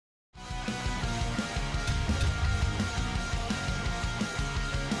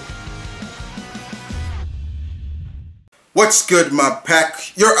What's good, my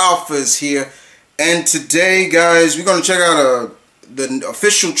pack? Your Alpha is here, and today, guys, we're gonna check out the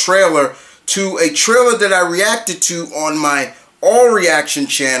official trailer to a trailer that I reacted to on my All Reaction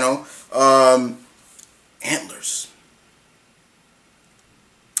channel, Antlers.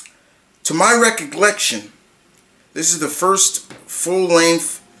 To my recollection, this is the first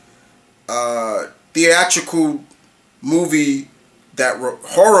full-length theatrical movie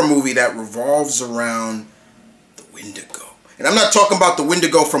horror movie that revolves around the Wendigo. And I'm not talking about the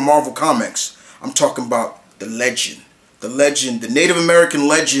Wendigo from Marvel Comics. I'm talking about the legend, the Native American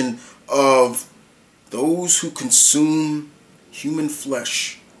legend of those who consume human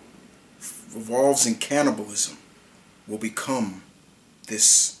flesh, revolves in cannibalism, will become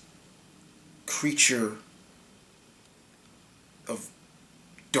this creature of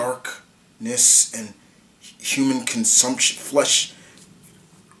darkness and human consumption, flesh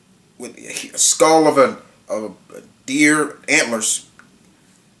with a skull of a deer, antlers.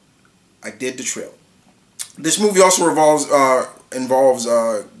 I did the trailer. This movie also involves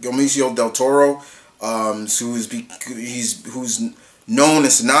Guillermo del Toro, who's known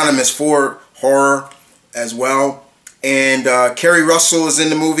and synonymous for horror as well. And Kerry Russell is in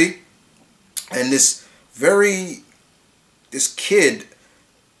the movie, and this kid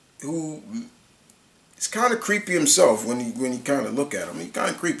who is kind of creepy himself when you kind of look at him. He's kind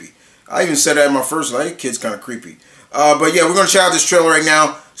of creepy. I even said that in my first life. Kid's kind of creepy. But yeah, we're going to check out this trailer right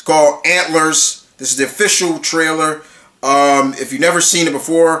now. It's called Antlers. This is the official trailer. If you've never seen it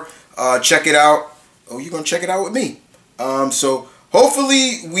before, check it out. Oh, you're going to check it out with me. So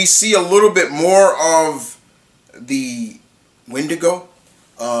hopefully we see a little bit more of the Wendigo.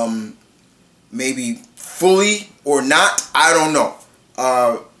 Maybe fully or not. I don't know.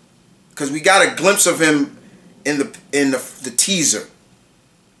 Because we got a glimpse of him in the teaser.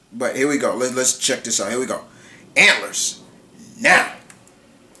 But here we go. Let's check this out. Here we go. Antlers. Now.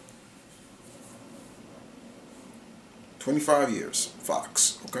 25 years.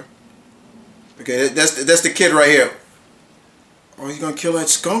 Fox. Okay. Okay, that's the kid right here. Oh, he's gonna kill that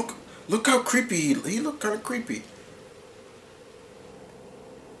skunk? Look how creepy he looked kind of creepy.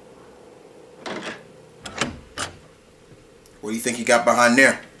 What do you think he got behind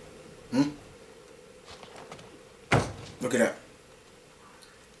there? Look at that.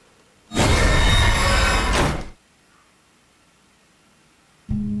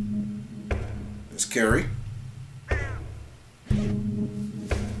 There's Kerry.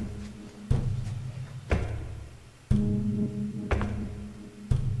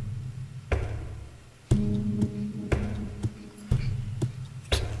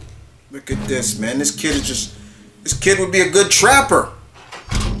 Look at this, man. This kid would be a good trapper.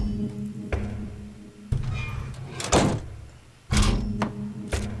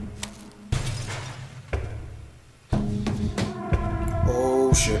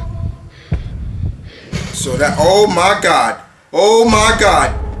 Oh shit. So that, oh my god. Oh my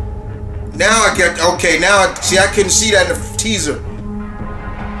god. Now I get, okay, now see, I couldn't see that in the teaser.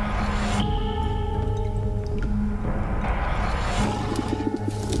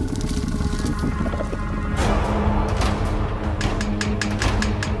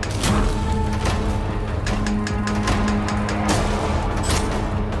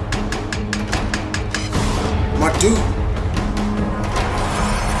 My dude.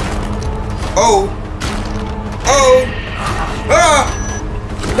 Oh. Oh. Ah.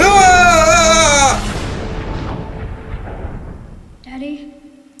 Ah. Daddy?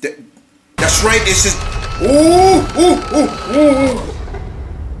 That's right. This is. Ooh. Ooh. Ooh. Ooh.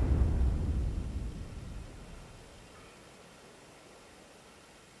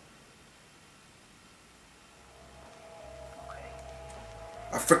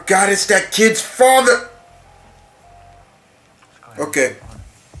 I forgot it's that kid's father. Okay.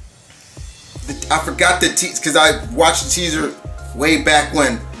 I forgot the teaser because I watched the teaser way back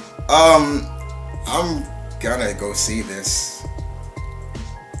when. I'm gonna go see this.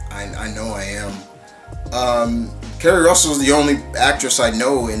 I know I am. Kerry Russell is the only actress I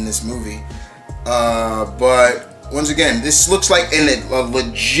know in this movie. But once again, this looks like a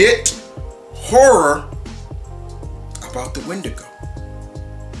legit horror about the Wendigo.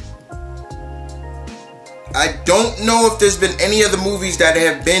 I don't know if there's been any other movies that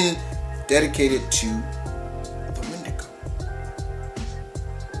have been dedicated to the Wendigo.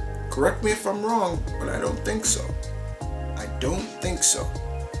 Correct me if I'm wrong, but I don't think so. I don't think so.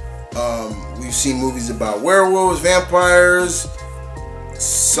 We've seen movies about werewolves, vampires,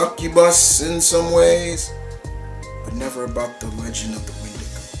 succubus in some ways, but never about the legend of the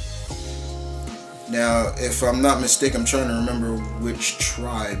Wendigo. Now, if I'm not mistaken, I'm trying to remember which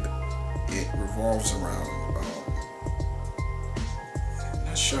tribe it revolves around.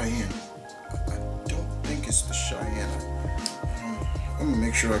 Cheyenne. I don't think it's the Cheyenne. I'm gonna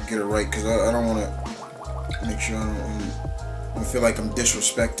make sure I get it right because I don't want to make sure I don't feel like I'm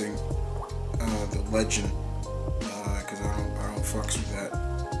disrespecting the legend because I don't fucks with that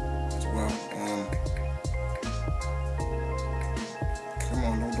as well. Come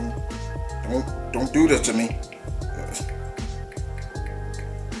on, don't do this to me.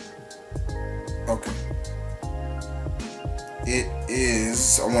 Okay. It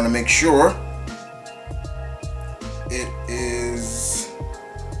is. I want to make sure. It is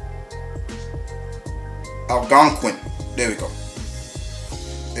Algonquin. There we go.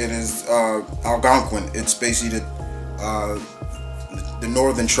 It is Algonquin. It's basically the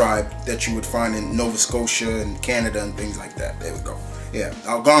northern tribe that you would find in Nova Scotia and Canada and things like that. There we go. Yeah,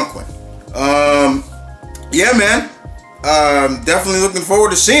 Algonquin. Yeah, man. Definitely looking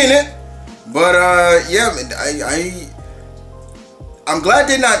forward to seeing it. But yeah, I'm glad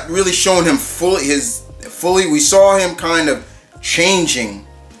they're not really showing him fully. We saw him kind of changing,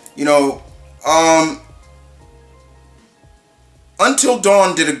 you know. Until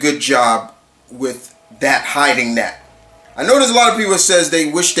Dawn did a good job with that, hiding that. I know there's a lot of people that says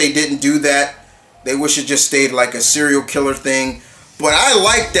they wish they didn't do that. They wish it just stayed like a serial killer thing. But I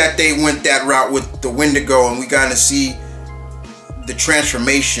like that they went that route with the Wendigo and we got to see the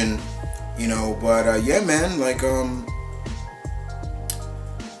transformation, you know. But yeah, man, like you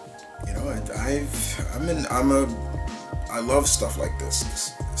know, I love stuff like this.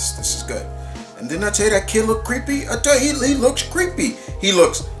 This is good. And didn't I tell you that kid looked creepy? I tell you, he looks creepy. He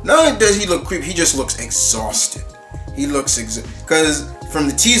looks, not only does he look creepy, he just looks exhausted. He looks because from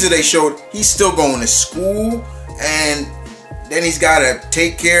the teaser they showed, he's still going to school, and then he's got to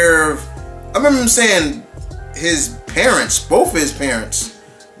take care of, I remember him saying his parents, both his parents.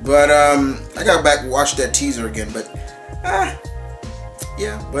 But I got back and watched that teaser again, but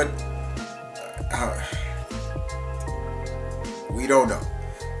yeah, but we don't know.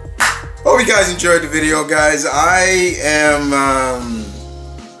 Hope you guys enjoyed the video, guys. I am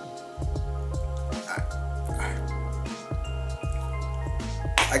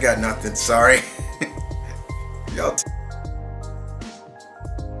I got nothing. Sorry. Y'all.